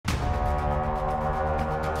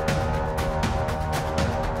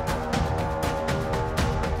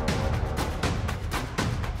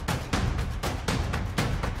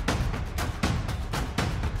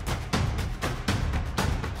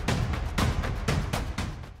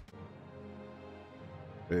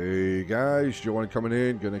Hey guys, JoeOnit coming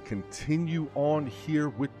in. Gonna continue on here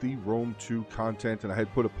with the Rome 2 content, and I had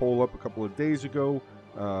put a poll up a couple of days ago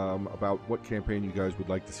about what campaign you guys would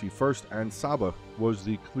like to see first, and Saba was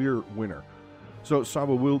the clear winner. So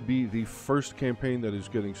Saba will be the first campaign that is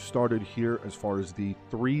getting started here as far as the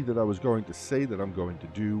 3 that I was going to say that I'm going to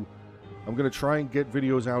do. I'm going to try and get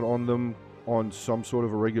videos out on them on some sort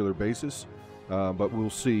of a regular basis, but we'll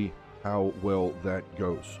see how well that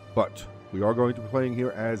goes. But we are going to be playing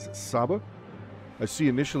here as Saba. I see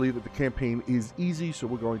initially that the campaign is easy, so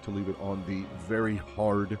we're going to leave it on the very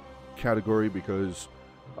hard category because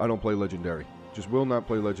I don't play Legendary. Just will not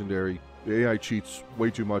play Legendary. The AI cheats way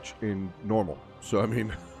too much in normal. So, I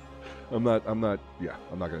mean, I'm not going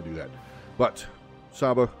to do that. But,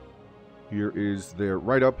 Saba, here is their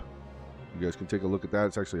write-up. You guys can take a look at that.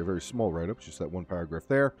 It's actually a very small write-up, just that one paragraph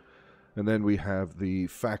there. And then we have the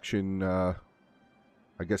faction,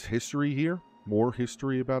 I guess, history here. More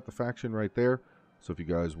history about the faction right there. So if you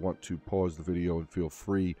guys want to pause the video and feel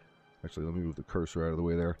free. Actually, let me move the cursor out of the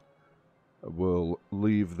way there. We'll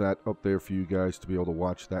leave that up there for you guys to be able to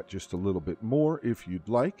watch that just a little bit more if you'd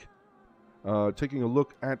like. Taking a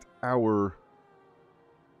look at our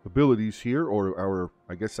abilities here, or our,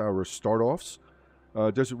 I guess, our start-offs.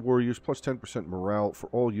 Desert Warriors, plus 10% morale for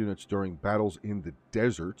all units during battles in the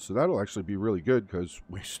desert. So that'll actually be really good because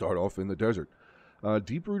we start off in the desert.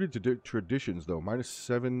 Deep-rooted traditions, though, minus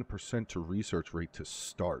 7% to research rate to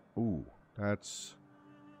start. Ooh, that's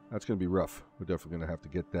going to be rough. We're definitely going to have to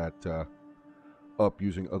get that up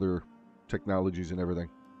using other technologies and everything.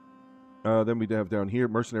 Then we have down here,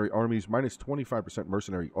 mercenary armies, minus 25%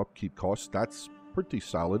 mercenary upkeep costs. That's pretty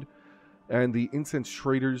solid. And the incense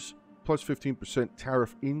traders, plus 15%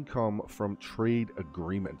 tariff income from trade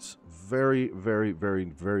agreements. Very, very, very,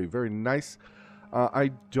 very, very nice.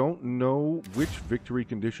 I don't know which victory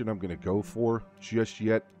condition I'm going to go for just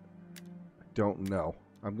yet. I don't know.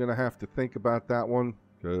 I'm going to have to think about that one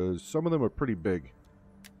because some of them are pretty big.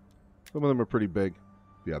 Some of them are pretty big.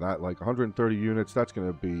 Yeah, that, like 130 units, that's going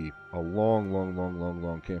to be a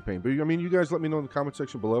long campaign. But, I mean, you guys let me know in the comment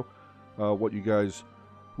section below what you guys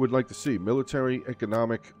would like to see. Military,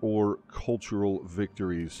 economic, or cultural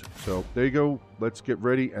victories. So, there you go. Let's get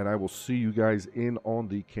ready, and I will see you guys in on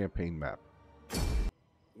the campaign map.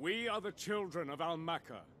 We are the children of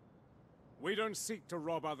Al-Makka. We don't seek to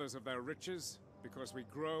rob others of their riches, because we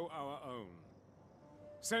grow our own.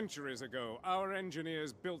 Centuries ago, our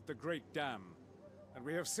engineers built the Great Dam, and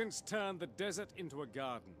we have since turned the desert into a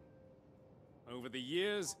garden. Over the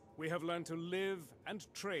years, we have learned to live and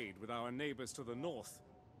trade with our neighbors to the north.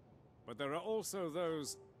 But there are also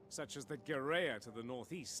those, such as the Guerrilla to the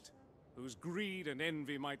northeast, whose greed and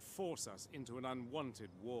envy might force us into an unwanted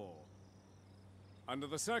war. Under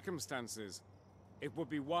the circumstances, it would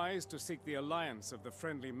be wise to seek the alliance of the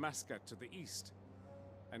friendly Muscat to the east,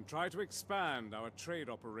 and try to expand our trade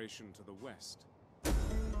operation to the west.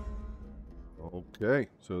 Okay,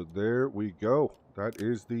 so there we go. That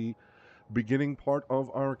is the beginning part of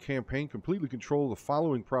our campaign. Completely control the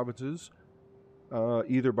following provinces,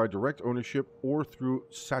 either by direct ownership or through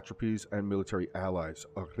satrapies and military allies.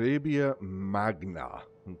 Arabia Magna.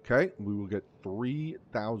 Okay, we will get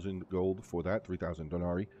 3,000 gold for that, 3,000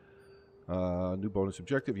 denarii. New bonus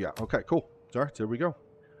objective. Yeah, okay, cool. All right, there we go.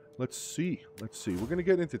 Let's see. We're going to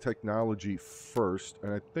get into technology first,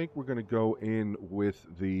 and I think we're going to go in with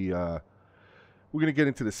the... we're going to get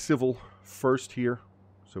into the civil first here.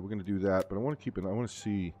 So we're going to do that, but I want to keep it... I want to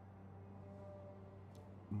see...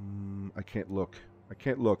 I can't look.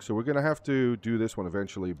 So we're going to have to do this one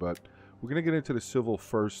eventually, but we're going to get into the civil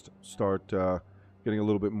first, start getting a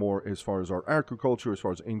little bit more as far as our agriculture, as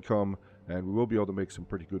far as income, and we will be able to make some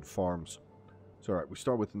pretty good farms. So, all right, we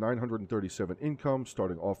start with 937 income,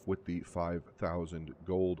 starting off with the 5,000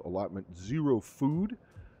 gold allotment. 0 food.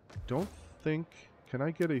 Don't think... Can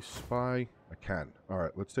I get a spy? I can. All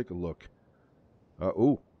right, let's take a look.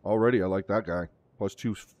 Ooh, already I like that guy. Plus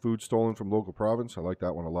 2 food stolen from local province. I like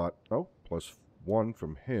that one a lot. Oh, plus 1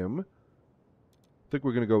 from him. I think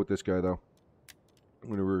we're going to go with this guy, though. I'm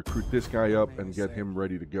going to recruit this guy up and get him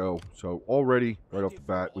ready to go. So already, right off the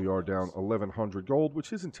bat, we are down 1,100 gold,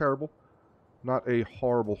 which isn't terrible. Not a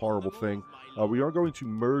horrible thing. We are going to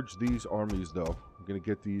merge these armies, though. I'm going to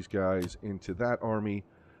get these guys into that army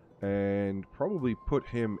and probably put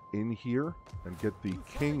him in here and get the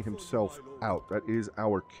king himself out. That is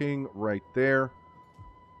our king right there.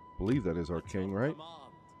 I believe that is our king, right?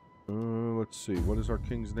 Let's see. What is our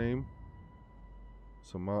king's name?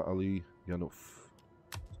 Sama Ali Yanuf.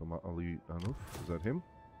 Sama Ali Yanuf. Is that him?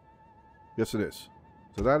 Yes, it is.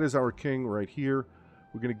 So that is our king right here.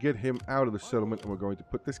 We're going to get him out of the settlement, and we're going to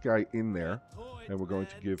put this guy in there. And we're going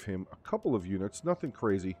to give him a couple of units. Nothing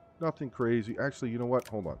crazy. Nothing crazy. Actually, you know what?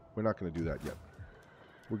 Hold on. We're not going to do that yet.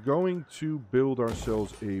 We're going to build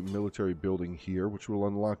ourselves a military building here, which will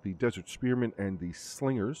unlock the Desert Spearmen and the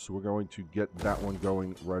Slingers. So we're going to get that one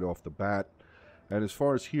going right off the bat. And as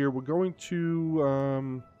far as here, we're going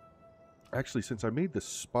to... actually, since I made the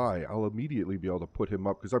spy, I'll immediately be able to put him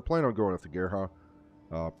up, because I plan on going after Gerha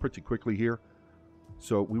pretty quickly here.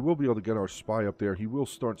 So we will be able to get our spy up there. He will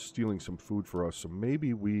start stealing some food for us. So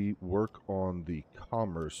maybe we work on the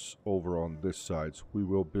commerce over on this side. So we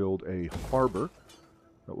will build a harbor.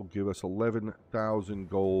 That will give us 11,000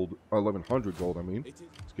 gold, 1,100 gold, I mean.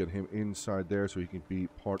 Let's get him inside there so he can be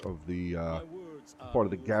part of the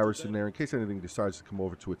garrison there in case anything decides to come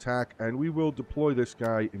over to attack. And we will deploy this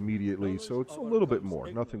guy immediately, so it's a little bit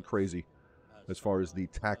more. Nothing crazy as far as the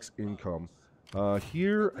tax income.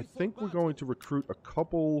 Here, I think we're going to recruit a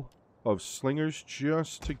couple of slingers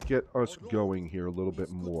just to get us going here a little bit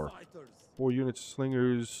more. 4 units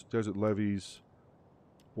slingers, desert levies.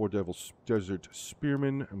 4 Desert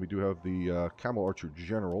Spearmen, and we do have the Camel Archer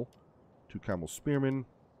General. 2 Camel Spearmen.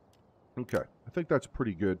 Okay, I think that's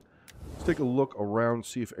pretty good. Let's take a look around,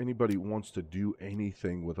 see if anybody wants to do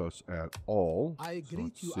anything with us at all. I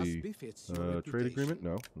agree So let's see. Trade agreement?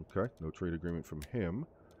 No. Okay, no trade agreement from him.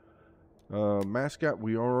 Mascot,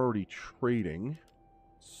 we are already trading.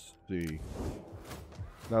 Let's see.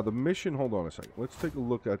 Now the mission, hold on a second. Let's take a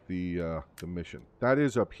look at the mission. That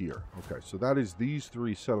is up here. Okay, so that is these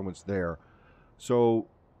 3 settlements there. So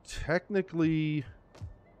technically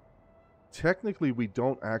we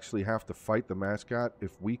don't actually have to fight the mascot.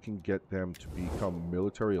 If we can get them to become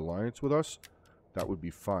military alliance with us, that would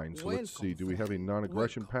be fine. So let's see. Do we have a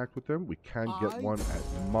non-aggression pact with them? We can get one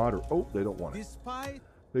at moderate. Oh, they don't want it.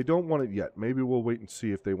 They don't want it yet. Maybe we'll wait and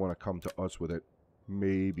see if they want to come to us with it.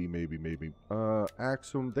 Maybe.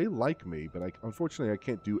 Axum, they like me, but unfortunately I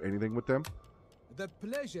can't do anything with them. The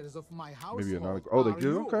pleasures of my house. Maybe another. Oh, they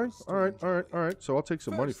do. Okay. All right. So I'll take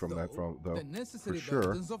some money from that, though, for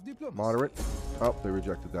sure. Moderate. Oh, they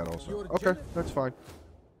rejected that also. Okay, that's fine.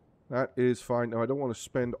 That is fine. Now I don't want to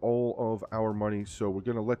spend all of our money, so we're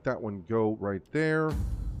gonna let that one go right there.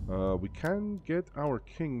 We can get our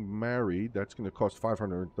king married. That's going to cost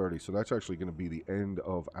 530, so that's actually going to be the end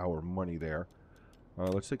of our money there.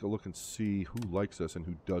 Let's take a look and see who likes us and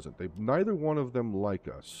who doesn't. Neither one of them like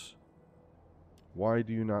us. Why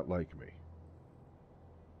do you not like me?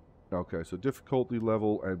 Okay, so difficulty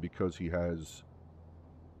level, and because he has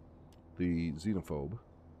the xenophobe.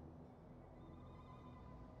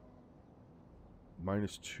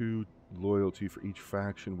 -2 loyalty for each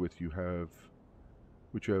faction which you have.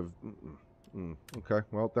 Okay,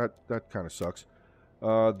 well, that kind of sucks.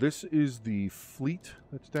 This is the fleet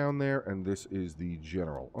that's down there, and this is the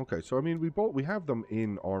general. Okay, so I mean, we have them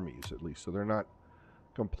in armies at least, so they're not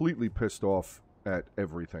completely pissed off at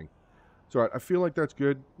everything. So all right, I feel like that's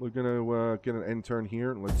good. We're gonna get an end turn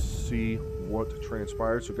here, and let's see what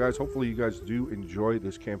transpires. So guys, hopefully you guys do enjoy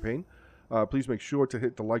this campaign. Please make sure to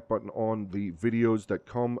hit the like button on the videos that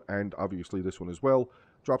come, and obviously this one as well.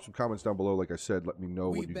 Drop some comments down below. Like I said, let me know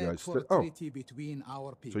what you guys think. Oh,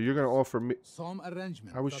 so you're going to offer me...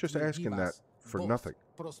 I was just asking that for nothing.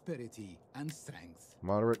 Prosperity and strength.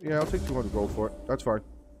 Moderate. Yeah, I'll take 200 gold for it. That's fine.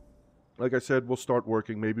 Like I said, we'll start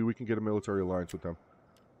working. Maybe we can get a military alliance with them.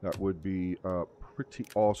 That would be pretty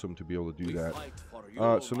awesome to be able to do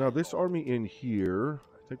that. So now this army in here,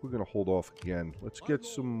 I think we're going to hold off again. Let's get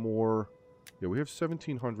some more... Yeah, we have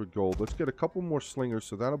 1,700 gold. Let's get a couple more slingers,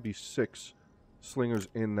 so that'll be 6 slingers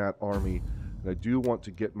in that army. And I do want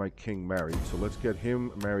to get my king married, so let's get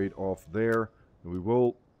him married off there. And we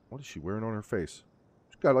will... What is she wearing on her face?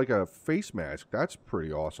 She's got like a face mask. That's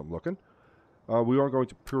pretty awesome looking. We are going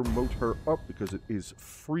to promote her up because it is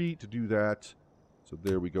free to do that. So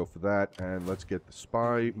there we go for that. And let's get the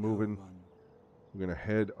spy moving. We're going to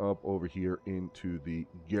head up over here into the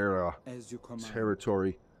Gera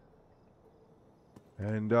territory.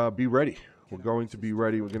 And be ready. We're going to be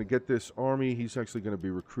ready. We're going to get this army. He's actually going to be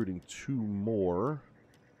recruiting 2 more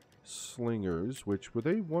slingers, which, were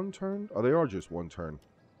they 1 turn? Oh, they are just 1 turn.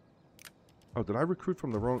 Oh, did I recruit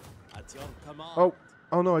from the wrong...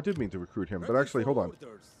 Oh no, I did mean to recruit him. But actually, hold on.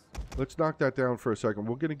 Let's knock that down for a second.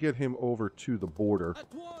 We're going to get him over to the border.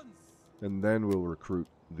 And then we'll recruit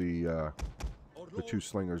the 2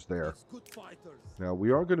 slingers there. Now,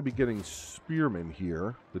 we are going to be getting spearmen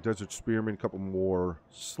here. The Desert Spearmen, a couple more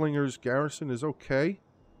slingers. Garrison is okay.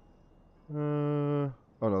 Oh,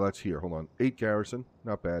 no, that's here. Hold on. 8 garrison.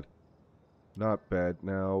 Not bad. Not bad.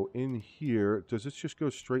 Now, in here, does this just go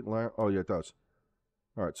straight line? Oh, yeah, it does.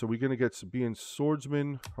 All right, so we're going to get Sabean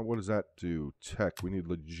Swordsman. What does that do? Tech. We need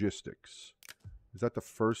logistics. Is that the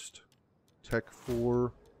first tech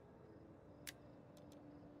for...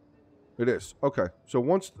 It is. Okay, so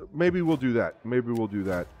once... Maybe we'll do that. Maybe we'll do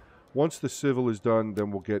that. Once the civil is done,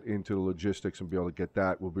 then we'll get into the logistics and be able to get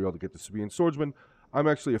that. We'll be able to get the Sabean Swordsman. I'm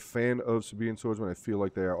actually a fan of Sabean Swordsman. I feel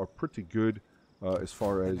like they are pretty good as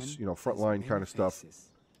far as, you know, frontline kind of stuff.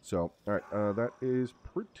 So, alright, that is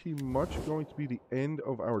pretty much going to be the end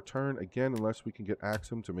of our turn. Again, unless we can get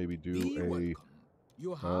Axum to maybe do a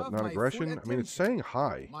non-aggression. I mean, it's saying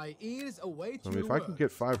hi. My ears await I mean, if your I can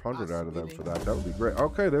get words. 500 out of them for that, that would be great.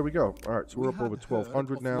 Okay, there we go. Alright, so we're up over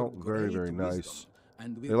 1,200 now. Very, very nice.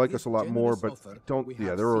 They like us a lot more, but don't...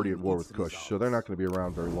 Yeah, they're already at war with Kush, so they're not going to be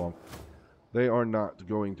around very long. They are not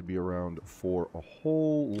going to be around for a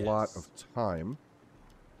whole lot of time.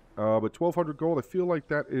 But 1,200 gold, I feel like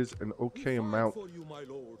that is an okay amount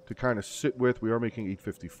to kind of sit with. We are making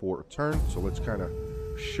 854 a turn, so let's kind of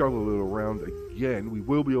shuttle it around again. We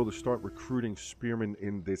will be able to start recruiting spearmen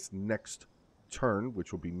in this next turn,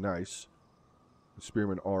 which will be nice. The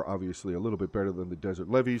spearmen are obviously a little bit better than the desert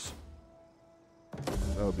levies.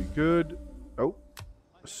 That'll be good. Oh,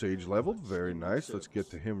 sage leveled. Very nice. Let's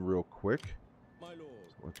get to him real quick. So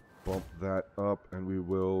let's bump that up, and we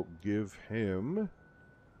will give him...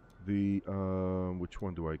 The, which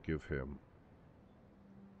one do I give him?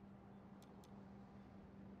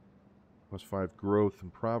 +5 growth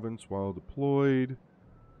in province while deployed.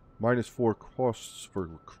 -4 costs for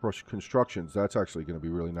crush constructions. That's actually going to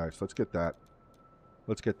be really nice. Let's get that.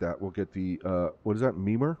 Let's get that. We'll get the, what is that?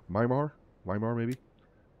 Mimar maybe?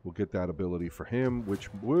 We'll get that ability for him,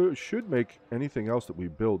 which should make anything else that we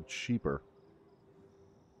build cheaper.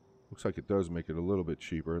 Looks like it does make it a little bit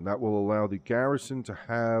cheaper, and that will allow the garrison to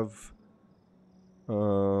have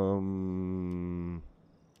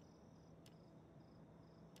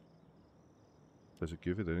does it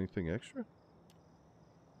give it anything extra? I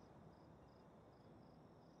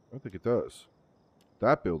don't think it does.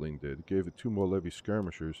 That building did. It gave it 2 more levy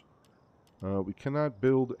skirmishers. We cannot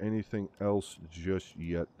build anything else just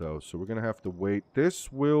yet, though, so we're going to have to wait.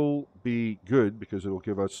 This will be good because it will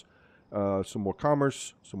give us some more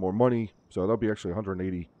commerce, some more money. So that'll be actually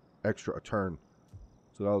 180 extra a turn.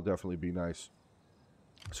 So that'll definitely be nice.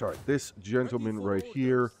 Sorry, this gentleman right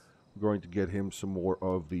here, we're going to get him some more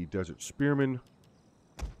of the Desert Spearmen.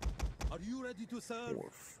 Are you ready to serve? 4,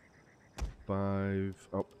 5.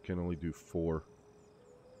 Oh, can only do 4.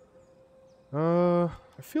 I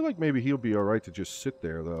feel like maybe he'll be alright to just sit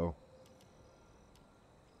there, though.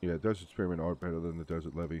 Yeah, Desert Spearmen are better than the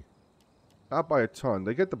Desert Levy. Not by a ton.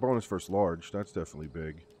 They get the bonus versus large. That's definitely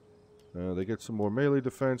big. They get some more melee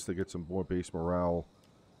defense. They get some more base morale.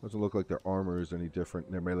 Doesn't look like their armor is any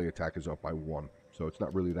different. Their melee attack is up by 1. So it's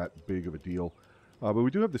not really that big of a deal. But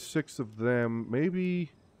we do have the 6 of them.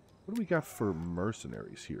 Maybe... What do we got for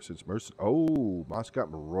mercenaries here? Since Oh, Moscow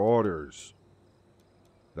Marauders.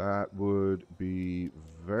 That would be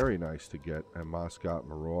very nice to get a Moscow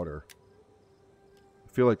Marauder. I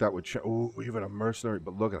feel like that would... Oh, even a mercenary.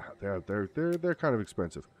 But look at that. They're kind of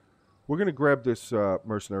expensive. We're going to grab this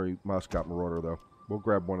mercenary Moscow Marauder, though. We'll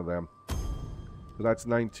grab one of them. So that's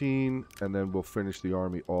 19, and then we'll finish the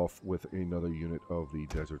army off with another unit of the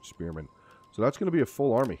Desert Spearmen. So that's going to be a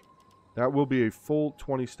full army. That will be a full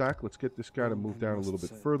 20 stack. Let's get this guy to move down a little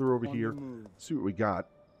bit further over here. See what we got.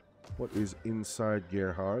 What is inside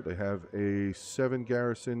Gerhard? They have a 7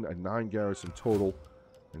 garrison, a 9 garrison total.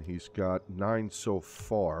 And he's got 9 so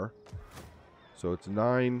far. So it's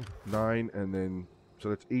 9, 9, and then... So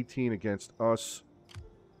that's 18 against us.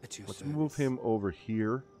 Let's move him over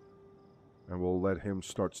here. And we'll let him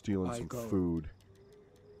start stealing some food.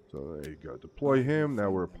 So there you go. Deploy him. Now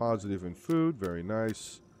we're positive in food. Very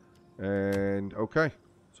nice. And, okay.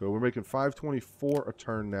 So we're making 524 a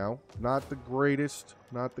turn now. Not the greatest.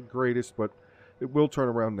 Not the greatest, but it will turn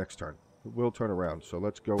around next turn. It will turn around. So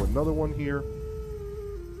let's go another one here.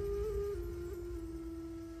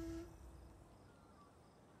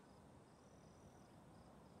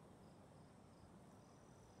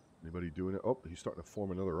 Anybody doing it? Oh, he's starting to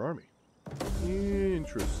form another army.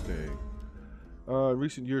 Interesting. In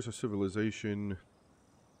recent years of civilization,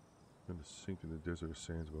 going to sink in the desert of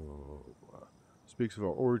sands, blah, blah, blah, blah. Speaks of our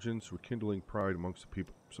origins, rekindling pride amongst the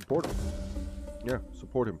people. Support him. Yeah,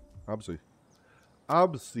 support him.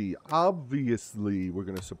 Obviously, we're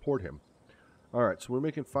going to support him. Alright, so we're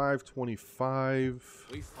making 525.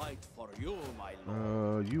 We fight for you, my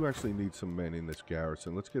lord. You actually need some men in this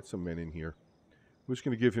garrison. Let's get some men in here. We're just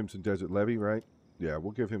going to give him some Desert Levy, right? Yeah,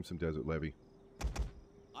 we'll give him some Desert Levy.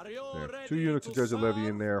 Are you There. ready 2 units of to Desert Levy in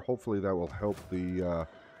serve? there. Hopefully that will help the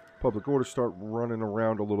public order start running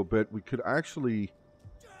around a little bit. We could actually...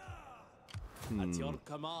 At your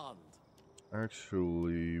command.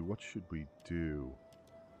 Actually, what should we do?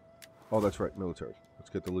 Oh, that's right, military. Let's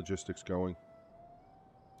get the logistics going.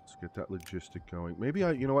 Let's get that logistic going. Maybe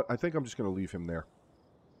you know what? I think I'm just going to leave him there.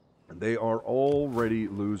 They are already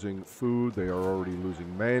losing food. They are already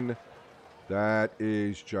losing men. That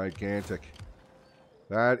is gigantic.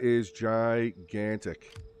 That is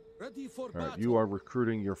gigantic. Ready for All right, battle. you are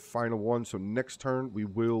recruiting your final one. So next turn, we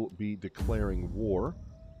will be declaring war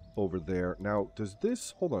over there. Now, does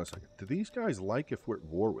this... Hold on a second. Do these guys like if we're at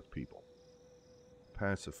war with people?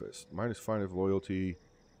 Pacifist. -5 loyalty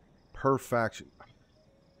per faction.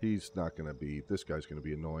 He's not going to be... This guy's going to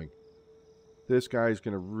be annoying. This guy's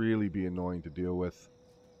going to really be annoying to deal with.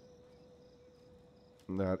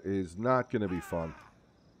 And that is not going to be fun.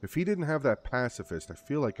 If he didn't have that pacifist, I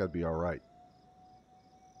feel like I'd be alright.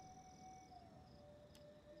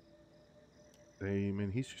 I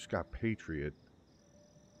mean, he's just got Patriot.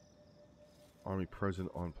 Army present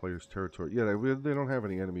on player's territory. Yeah, they don't have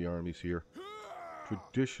any enemy armies here.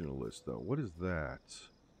 Traditionalist, though. What is that?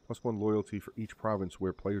 +1 loyalty for each province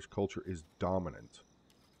where player's culture is dominant.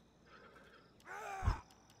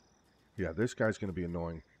 Yeah, this guy's going to be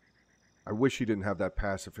annoying. I wish he didn't have that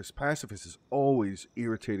pacifist. Pacifist is always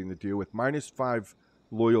irritating to deal with. -5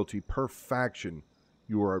 loyalty per faction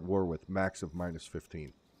you are at war with. Max of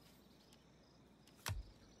 -15.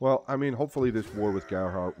 Well, I mean, hopefully this war with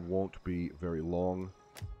Gerha won't be very long.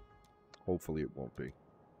 Hopefully it won't be.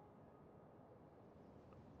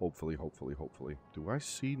 Hopefully, hopefully, hopefully. Do I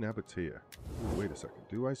see Nabatea? Ooh, wait a second.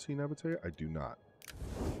 Do I see Nabatea? I do not.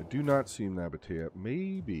 I do not see Nabatea.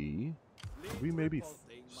 Maybe... we maybe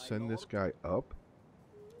send this guy up?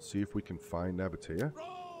 See if we can find Nabatea?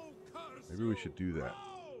 Maybe we should do that.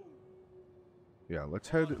 Yeah, let's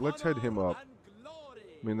head him up.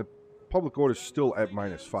 I mean, the public order's still at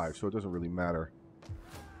 -5, so it doesn't really matter.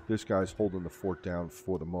 This guy's holding the fort down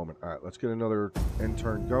for the moment. All right, let's get another end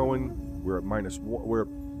turn going. We're at -1. We're at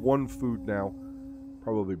 1 food now,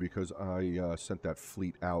 probably because I sent that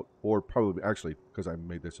fleet out, or probably actually because I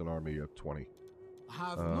made this an army of 20.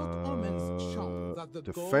 Have not omens shown that the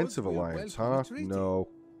Defensive gods will alliance, welcome huh? a treaty? No,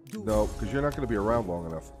 Do no, because you're not going to be around long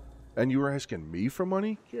enough. And you were asking me for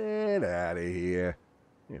money? Get out of here!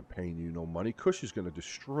 I ain't paying you no money. Kush is going to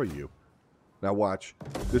destroy you. Now watch.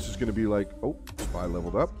 This is going to be like, oh, spy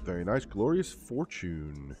leveled up. Very nice. Glorious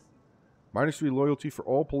Fortune. -3 loyalty for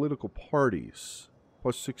all political parties.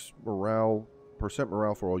 +6 morale,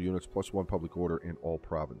 % for all units. +1 public order in all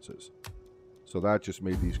provinces. So that just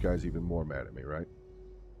made these guys even more mad at me, right?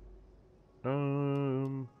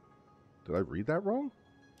 Did I read that wrong?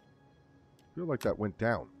 I feel like that went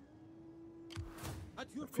down. I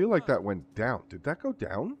feel like that went down. Did that go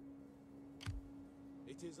down?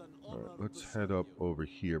 Alright, let's head up over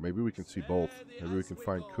here. Maybe we can see both. Maybe we can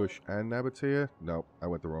find Kush and Nabatea. No, I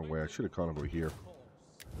went the wrong way. I should have gone over here.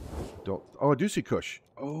 Don't. Oh, I do see Kush.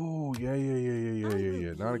 Oh,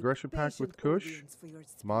 yeah. Non-aggression pact with Kush.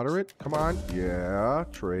 Moderate. Come on. Yeah.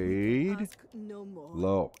 Trade.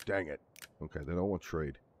 Low. Dang it. Okay, they don't want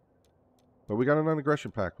trade. But we got a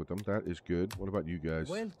non-aggression pact with them. That is good. What about you guys?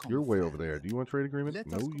 You're way over there. Do you want a trade agreement?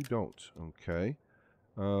 No, you don't. Okay.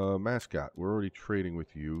 Mascot. We're already trading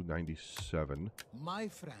with you. 97. My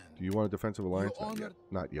friend. Do you want a defensive alliance? Not yet.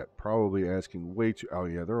 Not yet. Probably asking way too... Oh,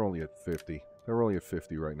 yeah. They're only at 50. They're only at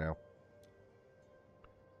 50 right now.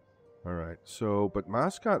 Alright, so, but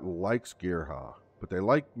Mascot likes Gerha, but they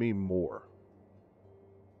like me more.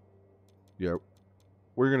 Yeah,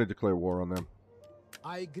 we're going to declare war on them.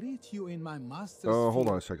 I greet you in my master's hold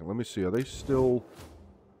on a second. Let me see. Are they still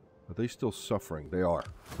suffering? They are.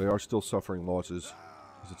 They are still suffering losses.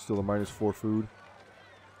 Is it still a -4 food?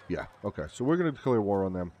 Yeah, okay. So we're going to declare war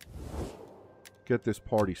on them. Get this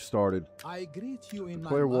party started. I greet you in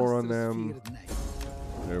declare my war on master's them. feared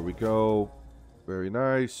name. There we go. Very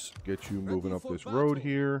nice. Get you moving up this road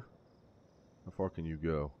here. How far can you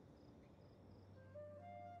go?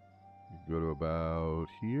 You can go to about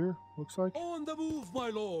here, looks like. On the move, my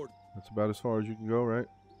lord. That's about as far as you can go, right?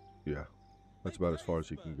 Yeah. That's about as far as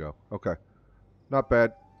you can go. Okay. Not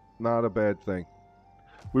bad. Not a bad thing.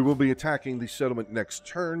 We will be attacking the settlement next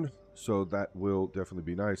turn, so that will definitely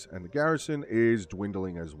be nice. And the garrison is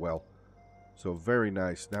dwindling as well. So very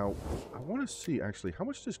nice. Now, I want to see, actually, how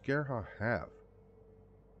much does Gerha have?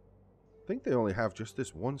 I think they only have just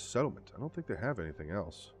this one settlement. I don't think they have anything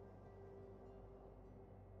else.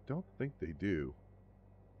 Don't think they do.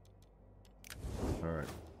 Alright.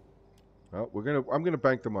 Well, I'm gonna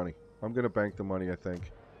bank the money. I'm gonna bank the money, I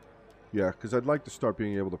think. Yeah, because I'd like to start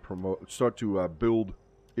being able to build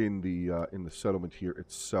in the settlement here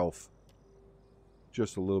itself.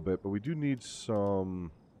 Just a little bit, but we do need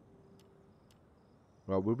some.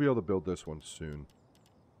 Well, we'll be able to build this one soon.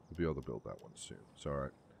 We'll be able to build that one soon. It's all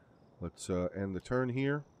right. Let's end the turn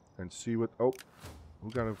here and see what. Oh, who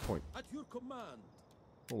got a point? At your command.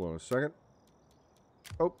 Hold on a second.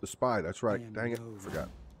 Oh, the spy. That's right. Dang it, forgot.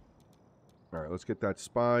 All right, let's get that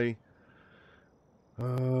spy.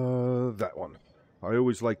 That one. I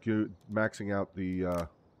always like you maxing out the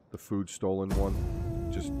food stolen one.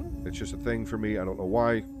 It's just a thing for me. I don't know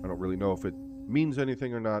why. I don't really know if it means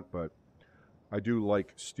anything or not, but I do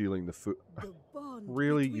like stealing the food.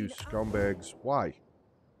 Really, you scumbags? Why?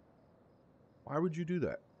 Why would you do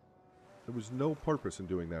that? There was no purpose in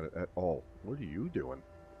doing that at all. What are you doing?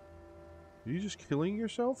 Are you just killing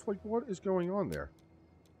yourself? Like, what is going on there?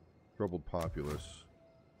 Troubled populace.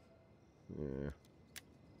 Yeah.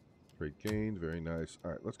 Trade gained. Very nice.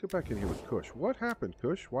 Alright, let's get back in here with Kush. What happened,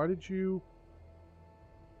 Kush? Why did you...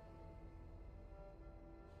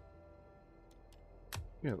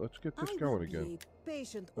 Yeah, let's get this going again.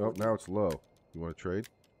 Oh, now it's low. You want to trade?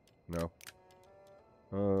 No.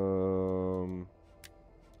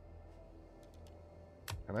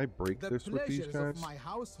 Can I break this with these guys? Of my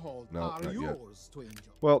household No, are not yet. yours to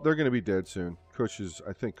enjoy. Well, they're going to be dead soon.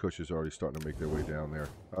 I think Kush is already starting to make their way down there.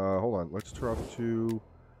 Hold on. Let's talk to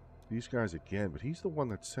these guys again. But he's the one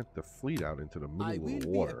that sent the fleet out into the middle of the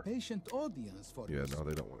water. Be a patient audience for Yeah, you. no,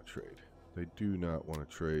 they don't want to trade. They do not want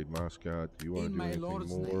to trade. Mascot, do you want to do anything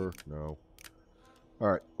Lord's more? No. All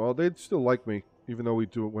right. Well, they'd still like me, even though we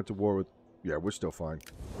went to war with... Yeah, we're still fine.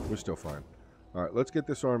 We're still fine. All right, let's get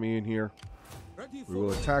this army in here. We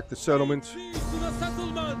will attack the settlement.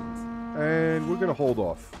 And we're going to hold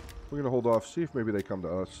off. We're going to hold off, see if maybe they come to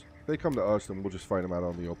us. If they come to us, then we'll just fight them out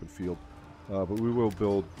on the open field. But we will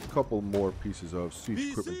build a couple more pieces of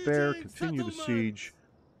siege equipment there. Continue the siege.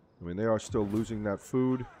 I mean, they are still losing that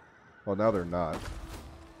food. Well, now they're not.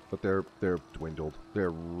 But they're dwindled. They're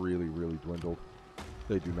really, really dwindled.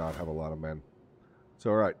 They do not have a lot of men. So,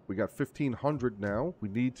 all right, we got 1,500 now. We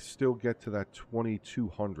need to still get to that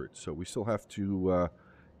 2,200. So we still have to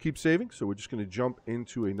keep saving. So we're just going to jump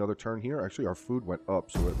into another turn here. Actually, our food went up,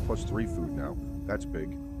 so we're at +3 food now. That's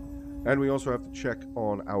big. And we also have to check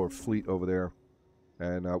on our fleet over there.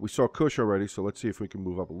 And we saw Kush already, so let's see if we can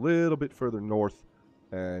move up a little bit further north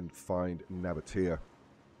and find Nabatea.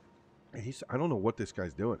 I don't know what this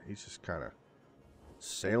guy's doing. He's just kind of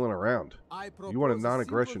sailing around. You want a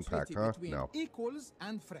non-aggression pact, huh? No. Equals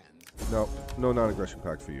and friends. No, no non-aggression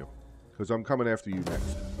pact for you. Because I'm coming after you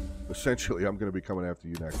next. Essentially, I'm going to be coming after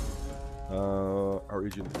you next. Our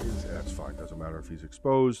agent is... That's fine. Doesn't matter if he's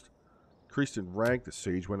exposed. Increased in rank. The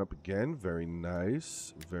sage went up again. Very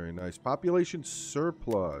nice. Very nice. Population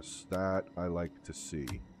surplus. That I like to see.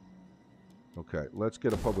 Okay, let's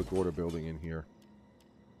get a public order building in here.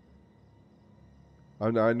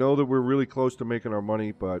 I know that we're really close to making our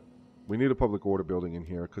money, but we need a public order building in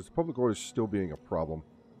here because the public order is still being a problem.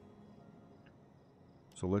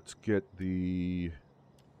 So let's get the...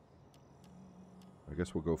 I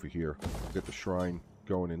guess we'll go for here. Get the shrine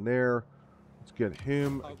going in there. Let's get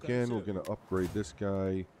him. Again, we're going to upgrade this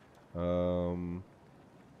guy. I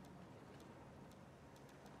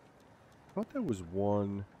thought there was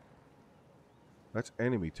one... That's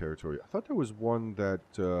enemy territory. I thought there was one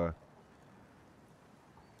that...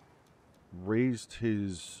 raised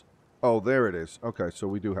his... Oh, there it is. Okay, so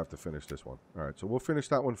we do have to finish this one. Alright, so we'll finish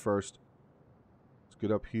that one first. Let's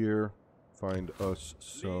get up here. Find us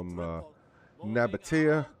some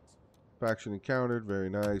Nabatea. Faction encountered. Very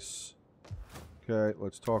nice. Okay,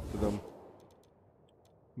 let's talk to them.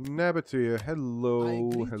 Nabatea,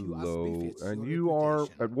 hello, hello. And you are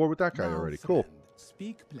at war with that guy already. Cool.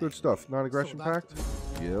 Good stuff. Non-aggression pact?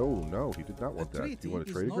 Yo, no, he did not want that. Do you want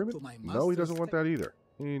a trade agreement? No, he doesn't want that either.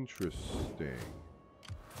 Interesting.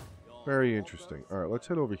 Very interesting. Alright, let's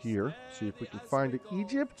head over here. See if we can find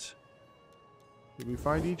Egypt. Did we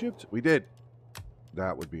find Egypt? We did.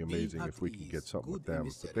 That would be amazing if we can get something with them.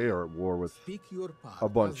 But they are at war with a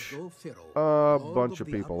bunch. A bunch of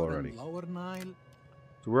people already.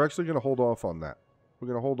 So we're actually going to hold off on that. We're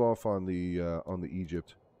going to hold off on the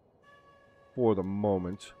Egypt for the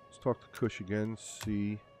moment. Let's talk to Kush again.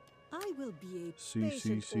 See... I will be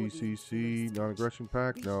a C. Non-aggression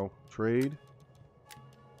pact? No. Trade?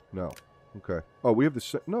 No. Okay. Oh, we have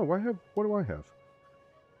the... No, what do I have?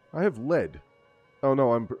 I have lead. Oh,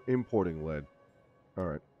 no, I'm importing lead.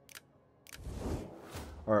 Alright.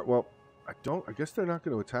 Alright, well, I guess they're not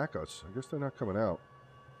going to attack us. I guess they're not coming out.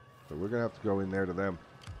 So we're going to have to go in there to them.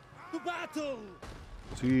 To battle!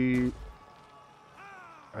 See...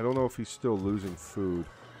 I don't know if he's still losing food.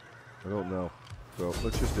 I don't know. So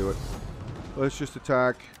let's just do it. Let's just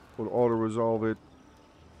attack. We'll auto-resolve it.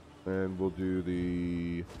 And we'll do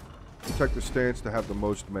the protective stance to have the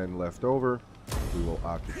most men left over. We will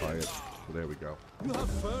occupy it. So there we go.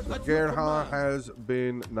 Gerha has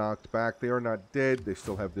been knocked back. They are not dead. They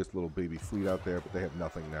still have this little baby fleet out there, but they have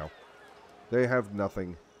nothing now. They have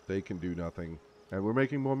nothing. They can do nothing. And we're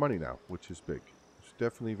making more money now, which is big. It's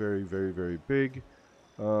definitely very, very, very big.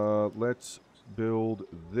 Let's build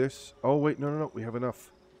this. Oh, wait. No. We have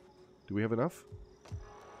enough. Do we have enough?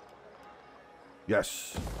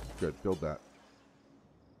 Yes. Good. Build that.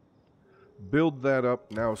 Build that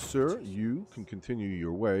up. Now, sir, you can continue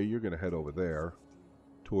your way. You're going to head over there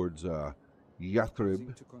towards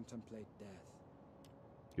Yathrib.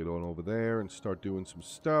 Get on over there and start doing some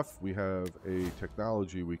stuff. We have a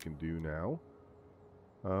technology we can do now.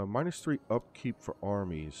 -3 upkeep for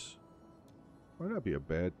armies. Might not be a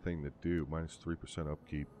bad thing to do. -3%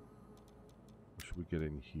 upkeep. What should we get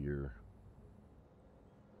in here?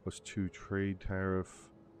 +2 trade tariff.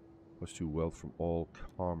 +2 wealth from all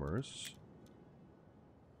commerce.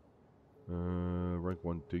 Rank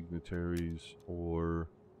 1 dignitaries, or...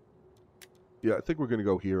 Yeah, I think we're going to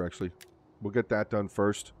go here, actually. We'll get that done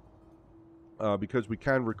first. Because we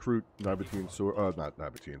can recruit Nabatean not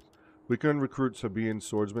Nabateans. We can recruit Sabean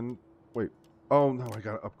swordsmen. Wait. Oh, no, I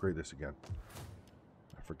got to upgrade this again.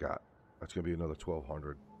 I forgot. That's going to be another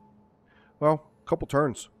 1,200. Well, couple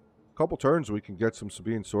turns. Couple turns, we can get some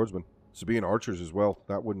Sabean swordsmen. Sabean archers as well.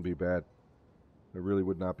 That wouldn't be bad. It really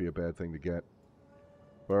would not be a bad thing to get.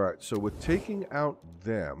 Alright, so with taking out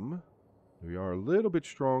them, we are a little bit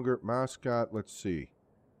stronger. Mascot, let's see.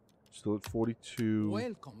 Still at 42.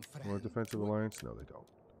 Welcome, friend. Want a defensive alliance? No, they don't.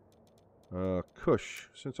 Kush,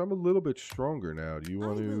 since I'm a little bit stronger now, do you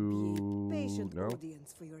want to... Be a patient no?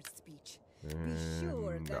 audience for your speech. And Be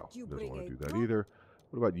sure that no, you doesn't bring want to a do that either.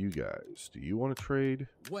 What about you guys? Do you want to trade?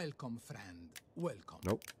 Welcome, friend. Welcome.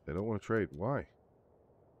 Nope, they don't want to trade. Why?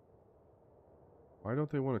 Why don't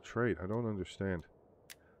they want to trade? I don't understand.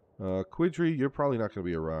 Quidri, you're probably not going to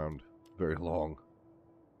be around very long.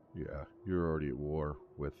 Yeah, you're already at war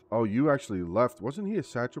with... Oh, you actually left. Wasn't he a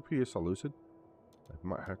satrapy, a Seleucid?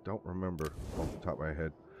 I don't remember off the top of my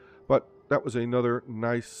head. But that was another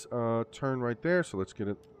nice turn right there. So let's get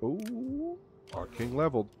it... Oh, our king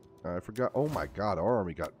leveled. I forgot. Oh my god, our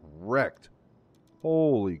army got wrecked.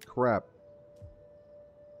 Holy crap.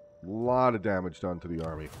 A lot of damage done to the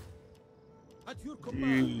army.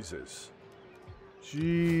 Jesus.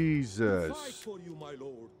 Jesus. Fight for you, my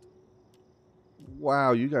lord.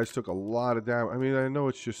 Wow, you guys took a lot of damage. I mean, I know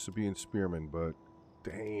it's just Sabean spearmen, but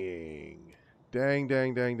dang. Dang,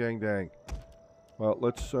 dang, dang, dang, dang. Well,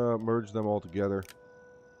 let's merge them all together.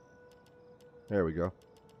 There we go.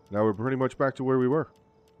 Now we're pretty much back to where we were.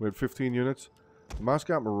 We had 15 units. The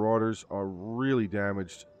Muscat Marauders are really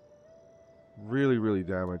damaged. Really, really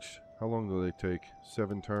damaged. How long do they take?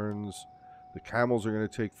 7 turns. The camels are going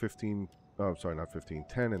to take 15... Oh, sorry, not 15.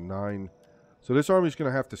 10 and 9. So this army's going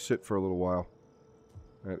to have to sit for a little while.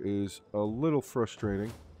 That is a little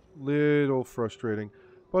frustrating. Little frustrating.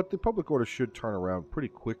 But the public order should turn around pretty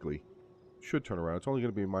quickly. Should turn around. It's only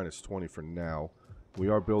going to be -20 for now. We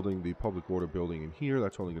are building the public order building in here.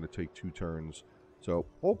 That's only going to take 2 turns. So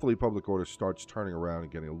hopefully public order starts turning around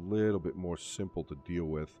and getting a little bit more simple to deal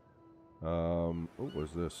with. Oh, what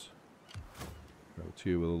is this? That's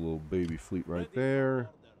here with a little baby fleet right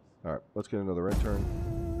there. Alright, let's get another end turn.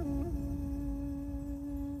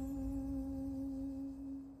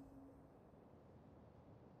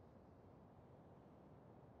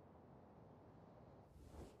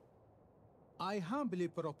 I humbly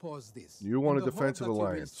propose this. You want in a the hope defensive that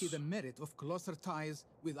alliance. You will see the merit of closer ties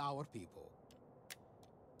with our people.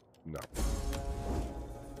 No.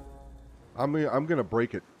 I'm gonna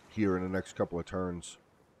break it here in the next couple of turns.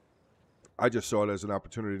 I just saw it as an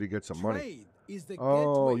opportunity to get some money. Trade is the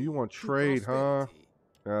Oh, gateway you want to trade, huh? prosperity.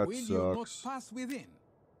 That Will you not sucks. pass within?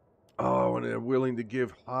 Oh, and they're willing to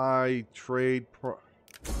give high trade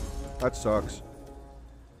that sucks.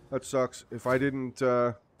 That sucks. If I didn't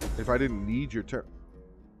need your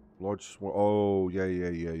large oh,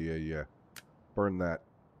 yeah. Burn that.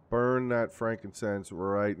 Burn that frankincense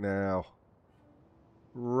right now.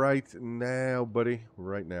 Right now, buddy.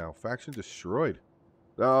 Right now. Faction destroyed.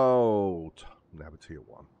 Oh, Nabatea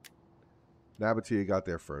won. Nabatea got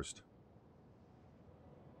there first.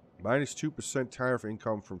 -2% tariff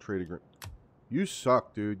income from trade agreement. You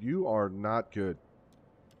suck, dude. You are not good.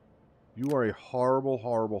 You are a horrible,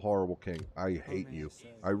 horrible, horrible king. I hate you.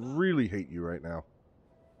 I really hate you right now.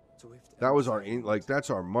 That was our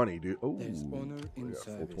that's our money, dude. Oh, we got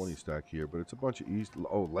a full 20 stack here, but it's a bunch of east.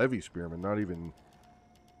 Oh, levy spearmen, not even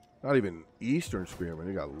Not even Eastern Spearmen.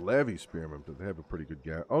 They got Levy Spearmen, but they have a pretty good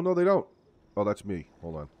garrison. Oh, no, they don't. Oh, that's me.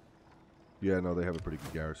 Hold on. Yeah, no, they have a pretty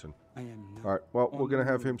good garrison. Alright, well, we're going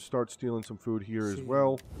to have him start stealing some food here as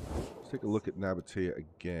well. Let's take a look at Nabatea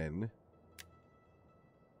again.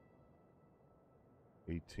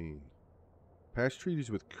 18. Past treaties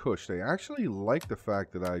with Kush. They actually like the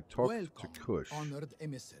fact that I talked to Kush. Honored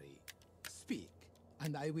emissary. Speak,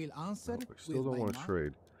 and I will answer. I still don't want to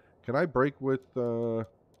trade. Can I break with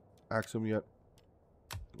Axum yet?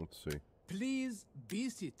 Let's see. Please be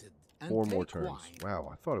seated and 4 more take turns. wine. Wow,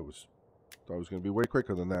 I thought it was going to be way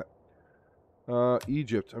quicker than that.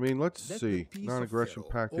 Egypt. I mean, let's see. Non-aggression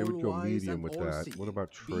pact. They would go medium with that. What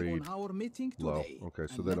about trade? Low. Okay,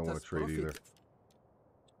 so they don't want to trade either.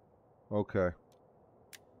 Okay.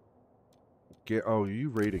 Oh, are you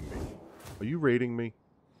raiding me? Are you raiding me?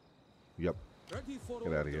 Yep.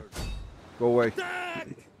 Get out of here. Go away.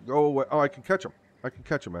 Go away. Oh, I can catch him. I can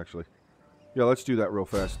catch him, actually. Yeah, let's do that real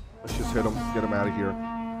fast. Let's just hit him. Get him out of here.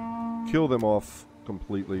 Kill them off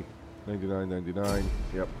completely. 99, 99.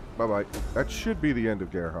 Yep. Bye-bye. That should be the end of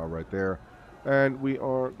Gerha right there. And we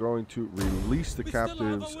are going to release the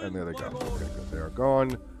captives. And there they go. Okay, good. They are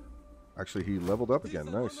gone. Actually, he leveled up again.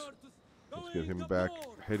 Nice. Let's get him back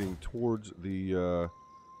heading towards the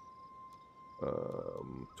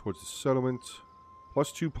settlement.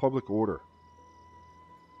 +2 public order.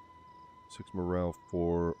 6 morale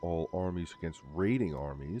for all armies against raiding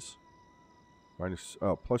armies.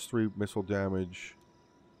 +3 missile damage.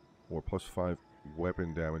 Or +5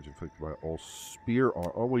 weapon damage inflicted by all spear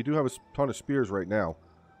arm. Oh, we do have a ton of spears right now.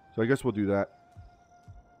 So I guess we'll do that.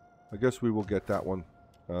 I guess we will get that one.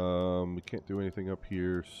 We can't do anything up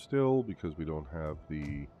here still because we don't have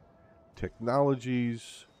the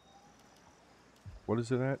technologies. What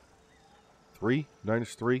is it at? 3?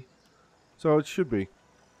 -3? So it should be.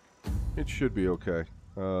 It should be okay.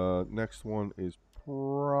 Next one is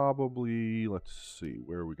probably... Let's see.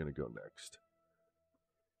 Where are we going to go next?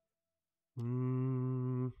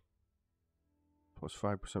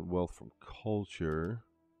 +5% wealth from culture.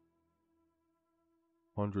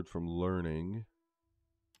 100 from learning.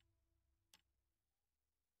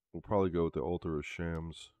 We'll probably go with the Altar of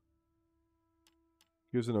Shams.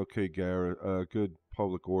 Gives an okay good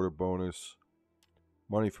public order bonus.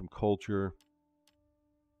 Money from culture.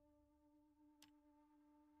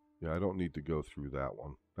 Yeah, I don't need to go through that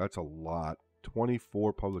one. That's a lot.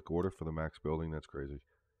 24 public order for the max building. That's crazy.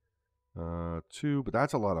 2, but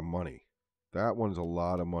that's a lot of money. That one's a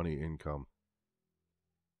lot of money income.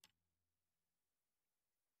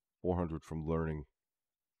 400 from learning.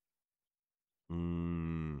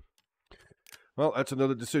 Well, that's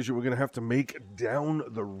another decision we're going to have to make down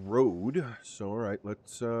the road. So, all right,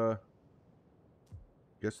 let's...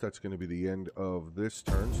 guess that's going to be the end of this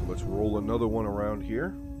turn. So let's roll another one around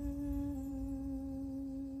here.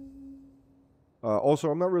 Also,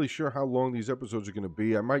 I'm not really sure how long these episodes are going to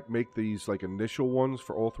be. I might make these like initial ones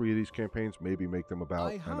for all 3 of these campaigns. Maybe make them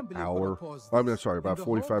about an hour. I'm sorry, about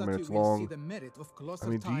 45 minutes long. I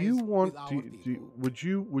mean, do you want? Would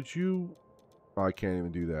you? Oh, I can't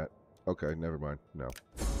even do that. Okay, never mind. No.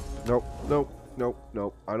 Nope.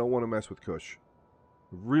 I don't want to mess with Kush.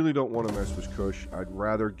 Really don't want to mess with Kush. I'd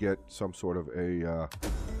rather get some sort of a.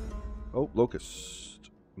 Oh, Locust.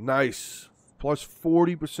 Nice. Plus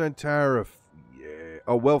 40% tariff.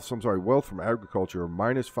 Oh, wealth, I'm sorry, wealth from agriculture,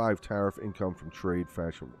 -5 tariff income from trade,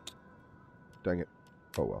 fashion. Dang it.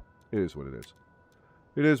 Oh, well. It is what it is.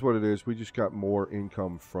 It is what it is. We just got more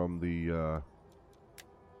income from the,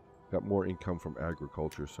 got more income from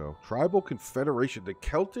agriculture, so. Tribal Confederation, the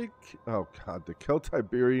Celtic, oh, God, the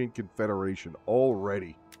Celtiberian Confederation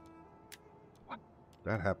already. What?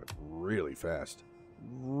 That happened really fast.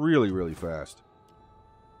 Really, really fast.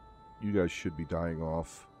 You guys should be dying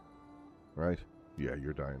off, right? Yeah,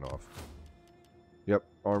 you're dying off. Yep,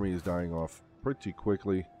 army is dying off pretty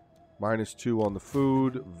quickly. -2 on the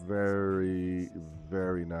food. Very,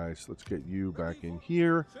 very nice. Let's get you back in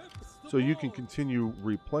here so you can continue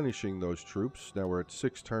replenishing those troops. Now we're at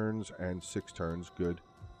 6 turns and 6 turns. Good.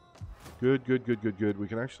 Good. We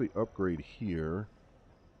can actually upgrade here.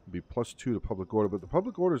 It'll be +2 to public order, but the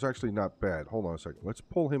public order is actually not bad. Hold on a second. Let's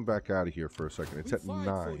pull him back out of here for a second. It's at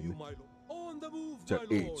 9. It's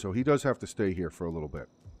at 8, so he does have to stay here for a little bit.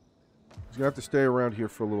 He's going to have to stay around here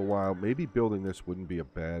for a little while. Maybe building this wouldn't be a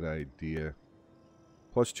bad idea.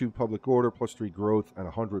 +2 public order, +3 growth, and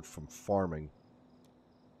 100 from farming.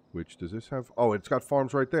 Which, does this have? Oh, it's got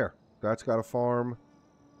farms right there. That's got a farm.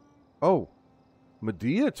 Oh,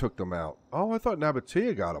 Medea took them out. Oh, I thought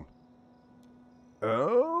Nabatea got them.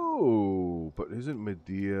 Oh, but isn't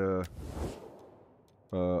Medea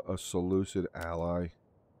a Seleucid ally?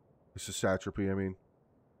 This is satrapy, I mean.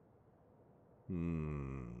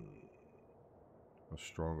 How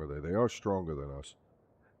strong are they? They are stronger than us.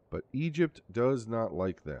 But Egypt does not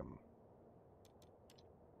like them.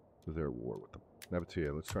 They're at war with them.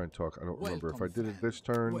 Nabatea, let's try and talk. I don't remember if I did it this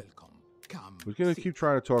turn. Welcome. Come. We're going to keep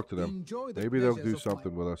trying to talk to them. Enjoy the Maybe they'll pleasures do of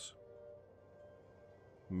something with us.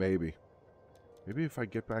 Maybe. Maybe if I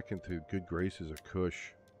get back into good graces of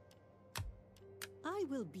Kush. I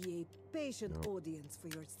will be a patient audience for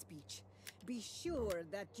your speech. Be sure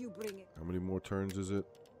that you bring it. How many more turns is it?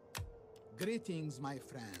 Greetings, my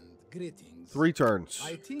friend. Greetings. 3 turns.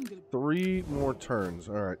 I think 3 more turns.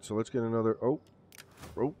 All right, so let's get another. Oh,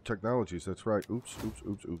 technologies. That's right. Oops.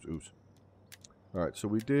 All right, so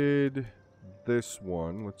we did this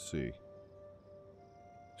one. Let's see.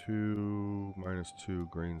 2 minus 2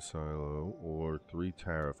 grain silo or 3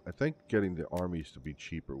 tariff. I think getting the armies to be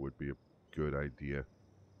cheaper would be a good idea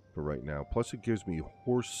for right now. Plus, it gives me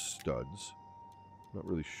horse studs. Not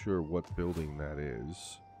really sure what building that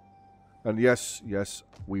is. And yes,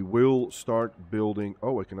 we will start building.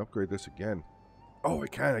 Oh, I can upgrade this again. Oh, I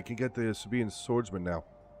can. I can get the Sabean swordsman now.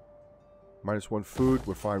 -1 food.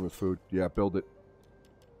 We're fine with food. Yeah, build it.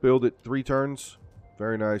 Build it. 3 turns.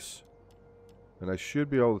 Very nice. And I should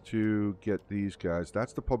be able to get these guys.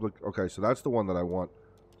 That's the public. Okay, so that's the one that I want.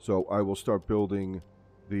 So I will start building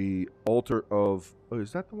the altar of. Oh,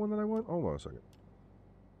 is that the one that I want? Hold on a second.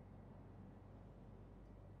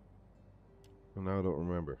 Well, now I don't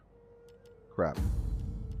remember. Crap. I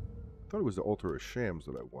thought it was the altar of shams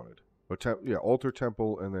that I wanted. Or yeah, altar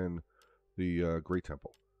temple and then the great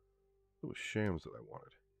temple. It was shams that I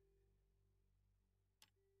wanted.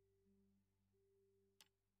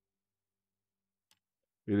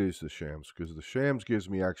 It is the shams, because the shams gives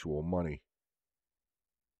me actual money.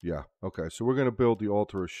 Yeah, okay, so we're going to build the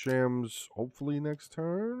altar of shams, hopefully next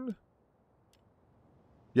turn.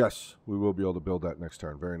 Yes, we will be able to build that next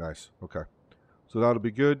turn. Very nice. Okay, so that'll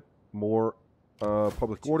be good. More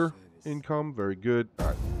public order income. Very good. All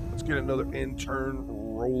right, let's get another intern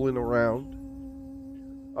rolling around.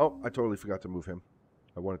 Oh, I totally forgot to move him.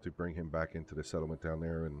 I wanted to bring him back into the settlement down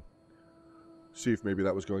there and see if maybe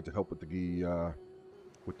that was going to help with the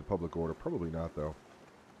public order. Probably not, though.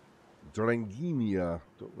 Dranginia.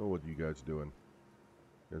 Don't know what you guys are doing.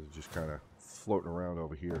 You guys are just kind of floating around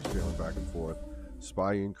over here, sailing back and forth.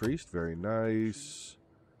 Spy increased. Very nice.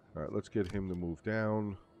 All right, let's get him to move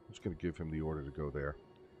down. I'm just going to give him the order to go there.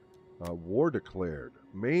 War declared.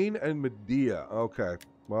 Maine and Medea. Okay.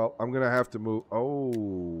 Well, I'm going to have to move.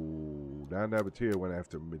 Oh, now Nabatea went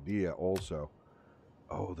after Medea also.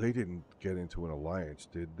 Oh, they didn't get into an alliance,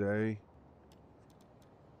 did they?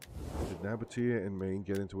 Did Nabatea and Maine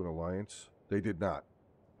get into an alliance? They did not.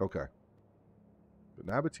 Okay. But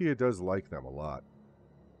Nabatea does like them a lot.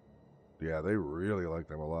 Yeah, they really like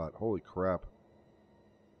them a lot. Holy crap.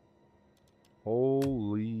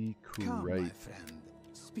 Holy crap. Come, my friend.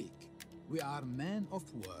 Speak. We are men of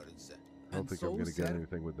words. I don't think I'm going to get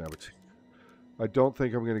anything with Nabatea. I don't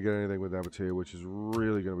think I'm going to get anything with Nabatea, which is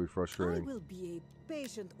really going to be frustrating. I will be a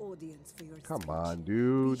patient audience for your Come speech. on,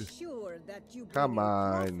 dude. Be sure that you Come bring a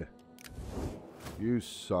on. You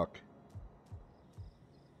suck.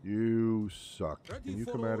 You suck. Ready Can you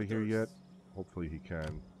for come out of here orders. yet? Hopefully he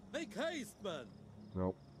can. Make haste, man.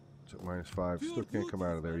 Nope. It's at -5. Still Pure can't come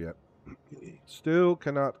out of there duties, yet. Still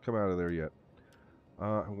cannot come out of there yet.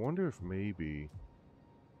 I wonder if maybe...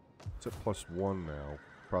 It's at +1 now.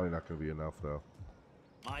 Probably not going to be enough, though.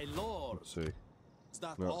 My lord. Let's see. Is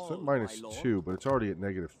that No, all, it's at my -2, lord? but it's already at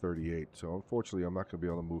 -38. So unfortunately, I'm not going to be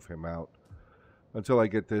able to move him out until I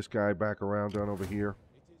get this guy back around down over here.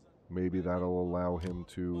 Maybe that'll allow him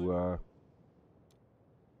to.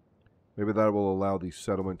 Maybe that will allow the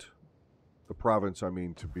settlement, the province, I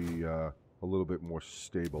mean, to be a little bit more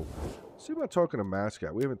stable. Let's see about talking to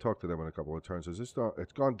Mascot. We haven't talked to them in a couple of turns. Is this?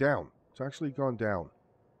 It's gone down. It's actually gone down.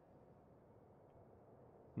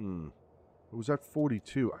 It was at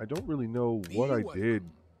 42. I don't really know what Be I welcome. did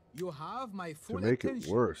You have my full to make attention.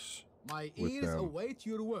 it worse. My with ears them. await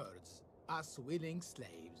your words, as willing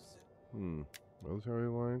slaves. Military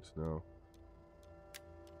alliance? No.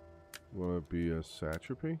 Want to be a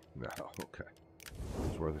satrapy? No. Okay.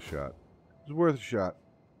 It's worth a shot. It's worth a shot.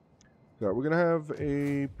 So we're going to have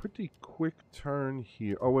a pretty quick turn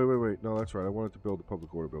here. Oh, wait. No, that's right. I wanted to build the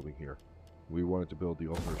public order building here. We wanted to build the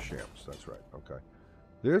altar of shams. That's right. Okay.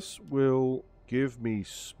 This will give me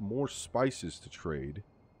more spices to trade.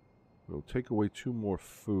 It'll take away 2 more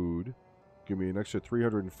food. Give me an extra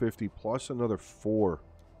 350 plus another 4.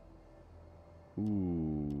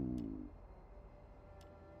 Ooh.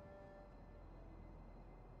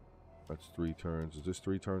 That's 3 turns. Is this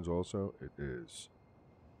 3 turns also? It is.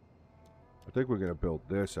 I think we're going to build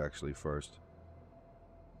this actually first.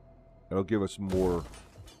 That'll give us more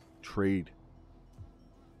trade.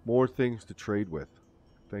 More things to trade with.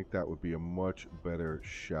 I think that would be a much better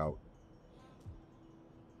shout.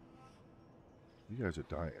 You guys are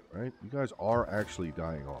dying, right? You guys are actually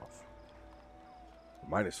dying off.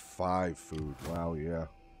 -5 food. Wow, yeah.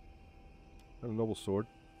 Is that a noble sword?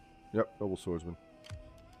 Yep, noble swordsman.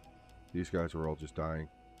 These guys are all just dying.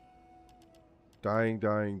 Dying,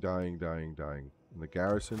 dying, dying, dying, dying. And the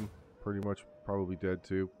garrison, pretty much probably dead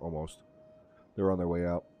too. Almost. They're on their way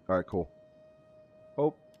out. Alright, cool.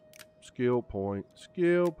 Oh. Skill point.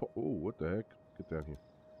 Skill point. Oh, what the heck? Get down here.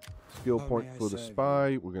 Skill point for the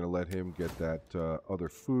spy. We're going to let him get that other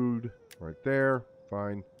food right there.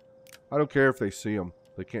 Fine. I don't care if they see him.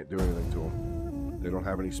 They can't do anything to him. They don't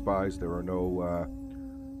have any spies. There are no,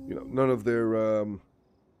 you know, none of their, I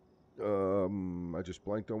just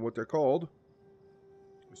blanked on what they're called.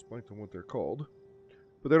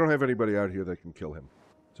 But they don't have anybody out here that can kill him.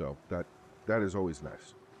 So that is always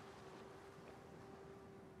nice.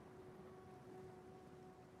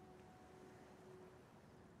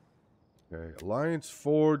 Okay, Alliance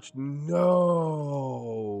Forged. No.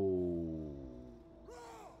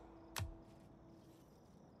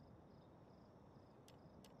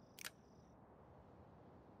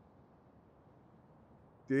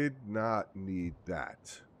 Did not need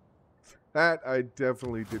that. That I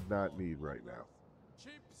definitely did not need right now.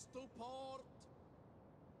 Ships to port.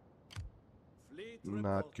 Fleet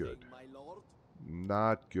Not good. my lord.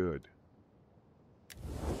 Not good.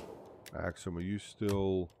 Axum, are you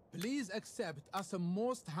still... Please accept as a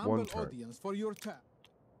most humble turn. audience for your turn.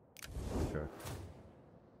 Okay.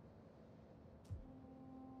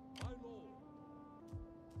 My lord.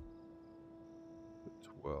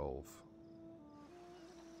 12.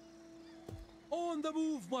 On the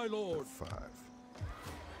move, my lord. 5.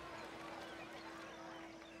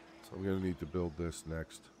 So I'm going to need to build this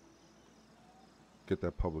next. Get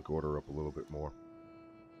that public order up a little bit more.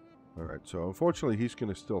 Alright, so unfortunately he's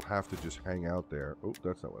going to still have to just hang out there. Oh,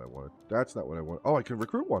 that's not what I wanted. That's not what I wanted. Oh, I can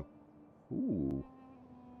recruit one. Ooh.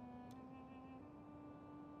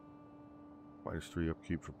 -3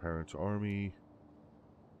 upkeep for parents' army.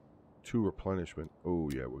 2 replenishment. Oh,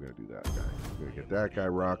 yeah, we're going to do that guy. We're going to get that guy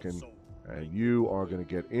rocking. And you are going to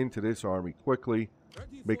get into this army quickly.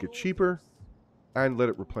 Make it cheaper. And let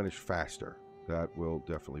it replenish faster. That will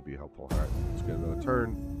definitely be helpful. Alright, let's get another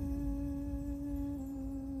turn.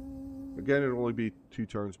 Again, it'll only be 2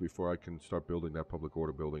 turns before I can start building that public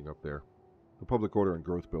order building up there. The public order and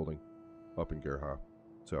growth building up in Gerha.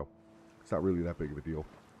 So, it's not really that big of a deal.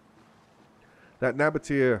 That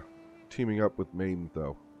Nabatea teaming up with Maine,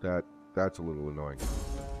 though, that's a little annoying.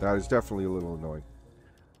 That is definitely a little annoying.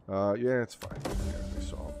 Yeah, it's fine. Yeah, I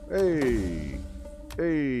saw him. Hey!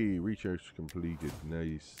 Hey! Research completed.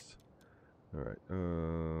 Nice. Alright,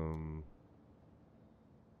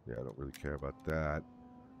 yeah, I don't really care about that.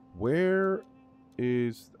 Where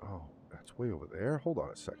is... Oh, that's way over there. Hold on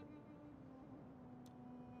a second.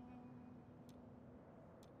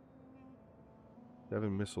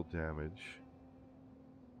 Seven missile damage.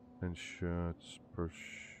 10 shots per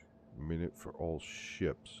minute for all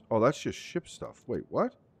ships. Oh, that's just ship stuff. Wait,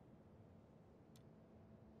 what?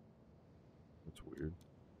 That's weird.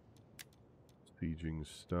 Sieging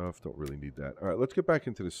stuff. Don't really need that. Alright, let's get back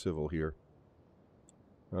into the civil here.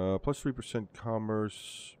 Plus 3%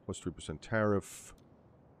 commerce, plus 3% tariff.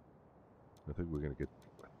 I think we're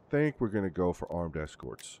gonna go for armed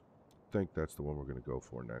escorts. I think that's the one we're gonna go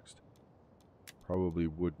for next. Probably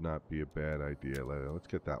would not be a bad idea. Let's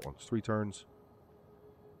get that one. It's 3 turns.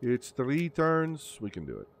 It's 3 turns. We can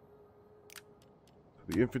do it.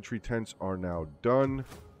 The infantry tents are now done,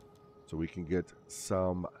 so we can get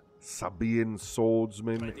some Sabean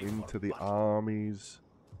swordsmen into the armies.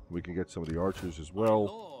 We can get some of the archers as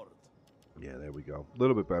well. Yeah, there we go. A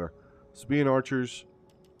little bit better. Sabean archers.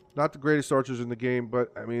 Not the greatest archers in the game,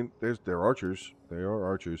 but, I mean, they're archers. They are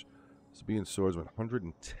archers. Sabean swordsmen,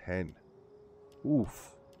 110.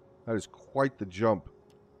 Oof. That is quite the jump.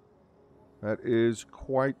 That is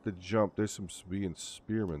quite the jump. There's some Sabean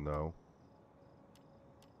spearmen, though.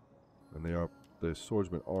 And the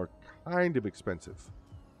swordsmen are kind of expensive.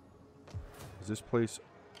 Is this place...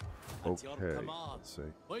 Okay, let's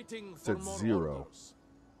see. It's at 0.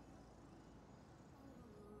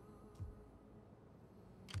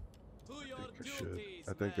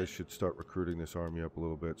 I think I should start recruiting this army up a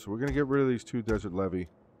little bit. So we're going to get rid of these 2 desert levy.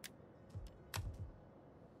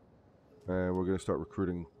 And we're going to start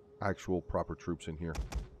recruiting actual proper troops in here.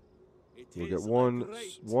 We'll get one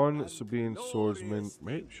Sabean swordsman.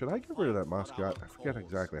 Should I get rid of that Moscot? I forget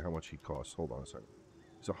exactly how much he costs. Hold on a second.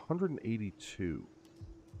 It's 182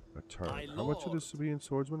 a turn. How much are the Sabean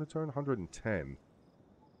swordsman a turn? 110.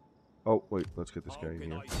 Oh, wait. Let's get this guy in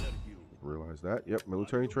here. Realize that. Yep,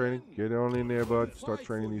 military training. Get on in there, bud. Start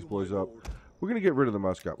training these boys up. We're going to get rid of the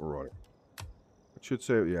Muscat Marauder. It should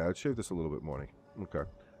save, yeah, it saved us a little bit money. Okay.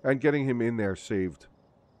 And getting him in there saved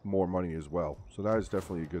more money as well. So that is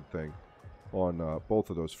definitely a good thing on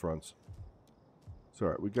both of those fronts. So,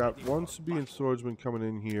 alright, we got one Sabean swordsman coming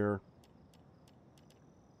in here.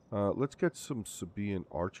 Let's get some Sabean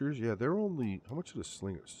archers. Yeah, they're only, how much are the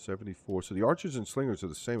slingers? 74. So the archers and slingers are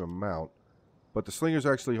the same amount. But the slingers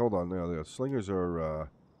actually, hold on, no, the slingers are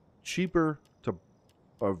cheaper to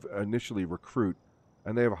initially recruit.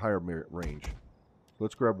 And they have a higher range.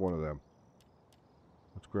 Let's grab one of them.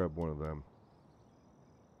 Let's grab one of them.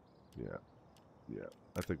 Yeah. Yeah.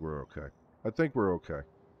 I think we're okay. I think we're okay.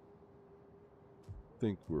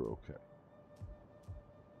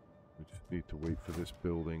 We just need to wait for this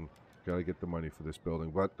building. Gotta get the money for this building.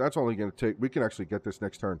 But that's only going to take... We can actually get this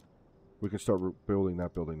next turn. We can start building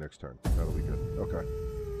that building next turn. That'll be good. Okay.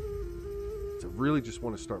 So really just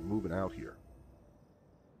want to start moving out here.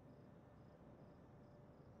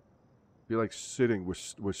 Be like sitting.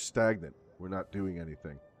 We're stagnant. We're not doing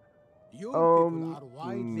anything.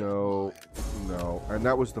 No. And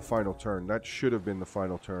that was the final turn. That should have been the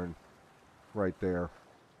final turn right there.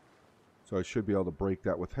 So I should be able to break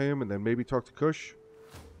that with him and then maybe talk to Kush.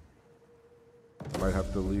 I might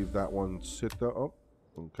have to leave that one sit though.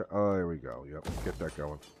 Oh, okay. Oh, there we go. Yep, get that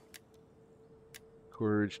going.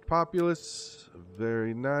 Encouraged populace.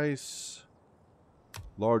 Very nice.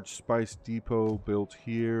 Large spice depot built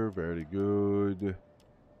here. Very good.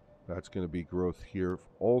 That's going to be growth here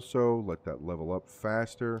also. Let that level up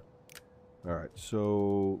faster. Alright,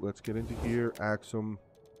 so let's get into here. Axum.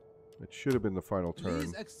 It should have been the final turn.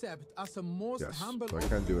 Please accept as a most humble so I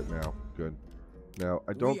can do it now. Good. Now,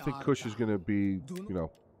 I don't think Kush is going to be, you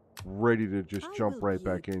know, ready to just jump right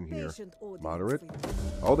back in here. Moderate.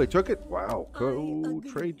 Oh, they took it? Wow. Oh,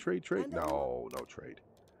 trade. No, no trade.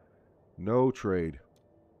 No trade.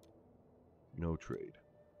 No trade.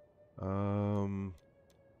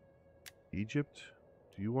 Egypt,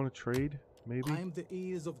 do you want to trade? Maybe? I'm the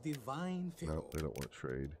ears of divine Pharaoh. No, they don't want to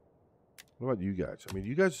trade. What about you guys? I mean,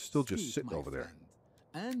 you guys are still just sitting over there.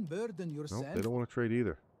 And burden yourself. No, they don't want to trade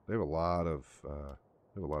either. They have a lot of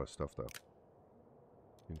stuff though.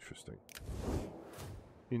 Interesting.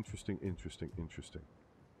 Interesting.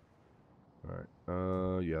 All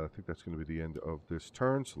right. Yeah, I think that's going to be the end of this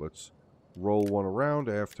turn. So let's roll one around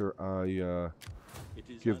after I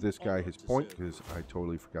give this guy his point, because I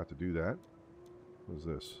totally forgot to do that. What is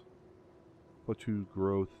this? Plateau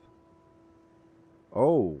growth.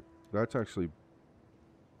 Oh, that's actually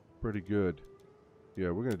pretty good.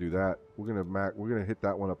 Yeah, we're gonna do that. We're gonna hit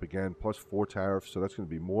that one up again. Plus 4 tariffs, so that's gonna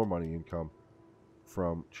be more money income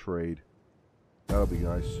from trade. That'll be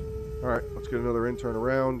nice. All right, let's get another intern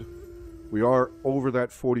around. We are over that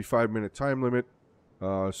 45-minute time limit,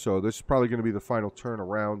 so this is probably gonna be the final turn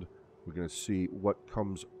around. We're gonna see what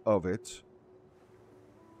comes of it.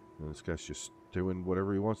 And this guy's just doing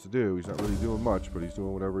whatever he wants to do. He's not really doing much, but he's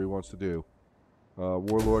doing whatever he wants to do.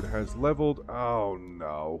 Warlord has leveled. Oh,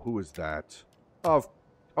 no. Who is that?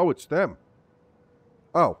 Oh, it's them.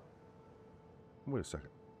 Oh. Wait a second.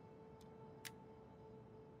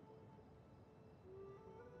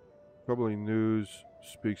 Troubling news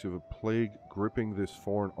speaks of a plague gripping this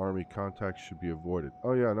foreign army. Contact should be avoided.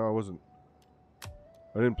 Oh, yeah. No,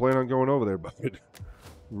 I didn't plan on going over there, but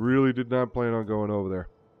really did not plan on going over there.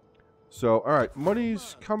 So, all right,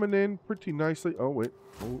 money's coming in pretty nicely. Oh, wait.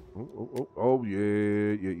 Oh,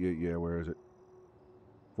 yeah. Where is it?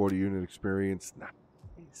 40 unit experience.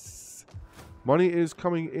 Nice. Money is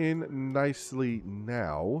coming in nicely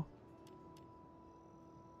now.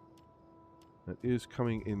 That is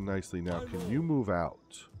coming in nicely now. Can you move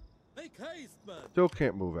out? Still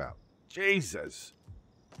can't move out. Jesus.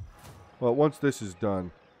 Well, once this is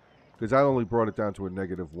done, because I only brought it down to a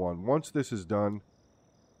 -1. Once this is done,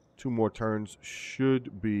 2 more turns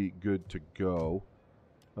should be good to go.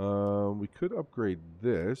 We could upgrade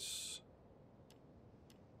this.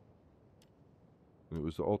 It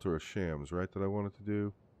was the Altar of Shams, right, that I wanted to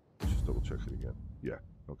do? Let's just double check it again. Yeah,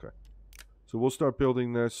 okay. So we'll start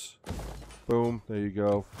building this. Boom, there you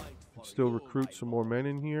go. Still recruit some more men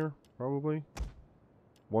in here, probably.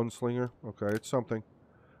 1 slinger. Okay, it's something.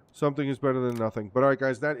 Something is better than nothing. But all right,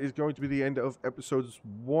 guys, that is going to be the end of episodes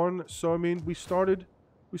 1. So, I mean, we started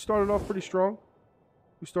off pretty strong.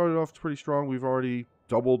 We've already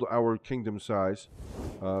doubled our kingdom size.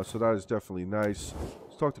 So that is definitely nice.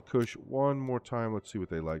 Let's talk to Kush one more time. Let's see what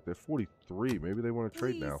they like. They're 43. Maybe they want to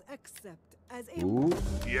trade now. Accept as a Ooh,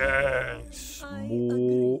 yes. I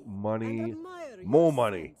More agree money. and admire your More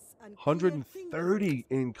money. sense and clear 130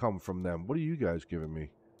 income from them. What are you guys giving me?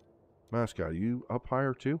 Mascot, are you up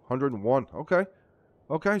higher too? 101. Okay.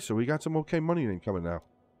 Okay, so we got some okay money incoming now.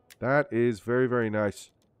 That is very, very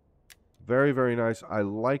nice. Very, very nice. I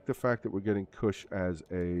like the fact that we're getting Kush as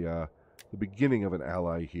a the beginning of an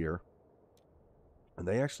ally here. And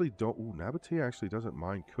they actually don't... Ooh, Nabatea actually doesn't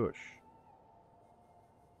mind Kush.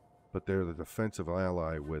 But they're the defensive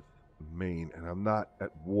ally with Maine. And I'm not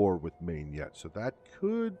at war with Maine yet. So that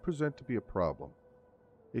could present to be a problem.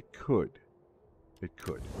 It could. It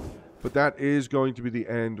could. But that is going to be the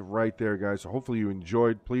end right there, guys. So hopefully you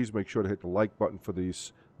enjoyed. Please make sure to hit the like button for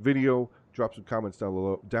this video. Drop some comments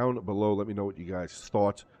down below. Let me know what you guys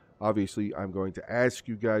thought. Obviously, I'm going to ask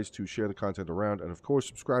you guys to share the content around. And, of course,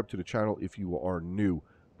 subscribe to the channel if you are new.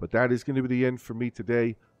 But that is going to be the end for me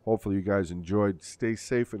today. Hopefully you guys enjoyed. Stay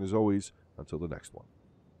safe. And, as always, until the next one.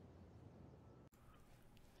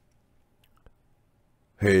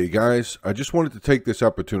 Hey guys, I just wanted to take this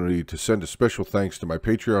opportunity to send a special thanks to my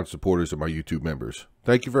Patreon supporters and my YouTube members.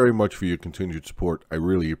 Thank you very much for your continued support. I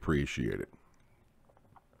really appreciate it.